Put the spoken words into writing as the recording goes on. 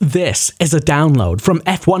This is a download from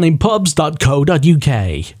f1inpubs.co.uk,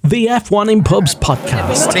 the F1 in Pubs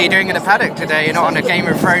podcast. What are you doing in the paddock today? You're not on a Game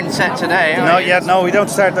of Thrones set today, are Not you? yet, no, we don't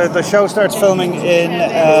start. The show starts filming in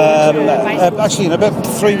about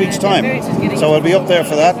 3 weeks' time. So I'll be up there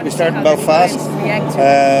for that. We start in Belfast.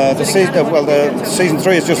 The season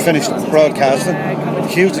 3 has just finished broadcasting.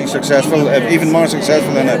 Hugely successful, even more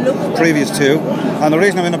successful than the previous 2. And the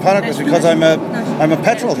reason I'm in the paddock is because I'm a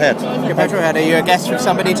petrol head. You're a petrol head. Are you a guest with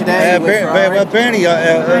somebody today? Bernie,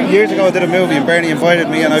 years ago I did a movie and Bernie invited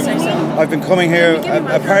me, and I've been coming here,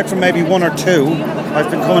 apart from maybe 1 or 2, I've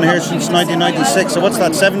been coming here since 1996, so what's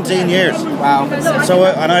that, 17 years? Wow. So,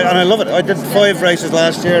 and I love it. I did 5 races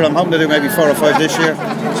last year, I'm hoping to do maybe 4 or 5 this year,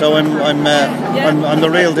 so I'm the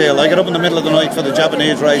real deal. I get up in the middle of the night for the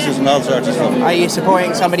Japanese races and all sorts of stuff. Are you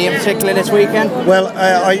supporting somebody in particular this weekend? Well,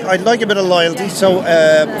 I like a bit of loyalty, so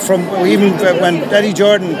from even when Eddie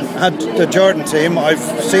Jordan had the Jordan team, I've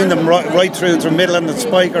seen them right through Midland and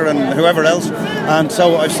Spiker and whoever else, and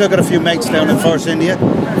so I've still got a few mates down in Force India,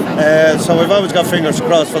 so I've always got fingers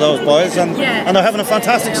crossed for those boys, and they're having a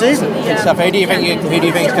fantastic season. Good stuff. Who do you think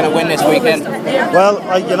is going to win this weekend? Well,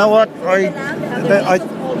 you know what,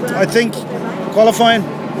 I think qualifying,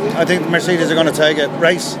 I think Mercedes are going to take it.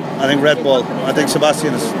 Race, I think Red Bull. I think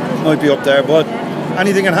Sebastian might be up there, but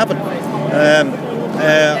anything can happen.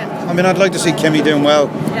 I mean, I'd like to see Kimi doing well.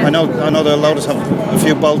 I know the Lotus have a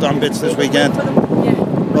few bolt-on bits this weekend,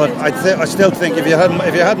 but I still think if you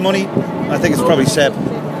had money, I think it's probably Seb.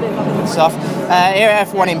 Good stuff. Here at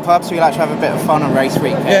F1 in Pubs, we like to have a bit of fun on race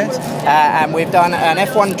weekends, and we've done an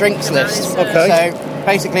F1 drinks list. Okay. So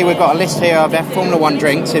basically, we've got a list here of Formula 1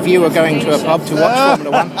 drinks. If you were going to a pub to watch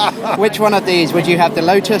Formula 1, which one of these would you have? The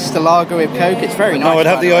Lotus, the Lager with Coke? It's very nice. No, I'd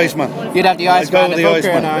have the Iceman. You'd have the I'd go Iceman, with the the vodka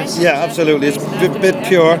Iceman. and ice. Yeah, absolutely. It's a bit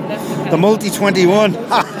pure. The Multi 21,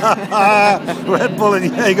 Red Bull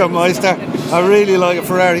and Jägermeister. I really like a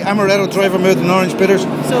Ferrari. Amaretto, Driver Mouth and Orange Bitters.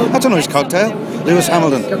 That's a nice cocktail. Lewis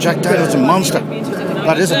Hamilton, Jack Daniels, a monster.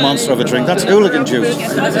 That is a monster of a drink. That's hooligan juice.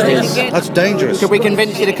 That's dangerous. Could we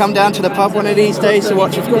convince you to come down to the pub one of these days to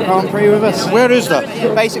watch a Grand Prix with us? Where is that?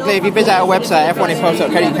 Basically, if you visit our website,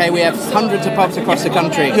 f1inpubs.co.uk, we have hundreds of pubs across the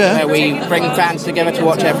country where we bring fans together to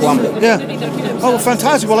watch F1. Yeah. Oh,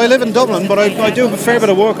 fantastic. Well, I live in Dublin, but I do a fair bit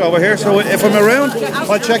of work over here, so if I'm around,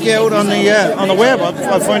 I'll check you out on the web.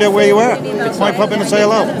 I'll find out where you are. Might pop in and say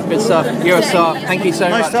hello. Good stuff. You're a star. Thank you so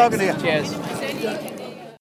much. Nice talking to you. Cheers.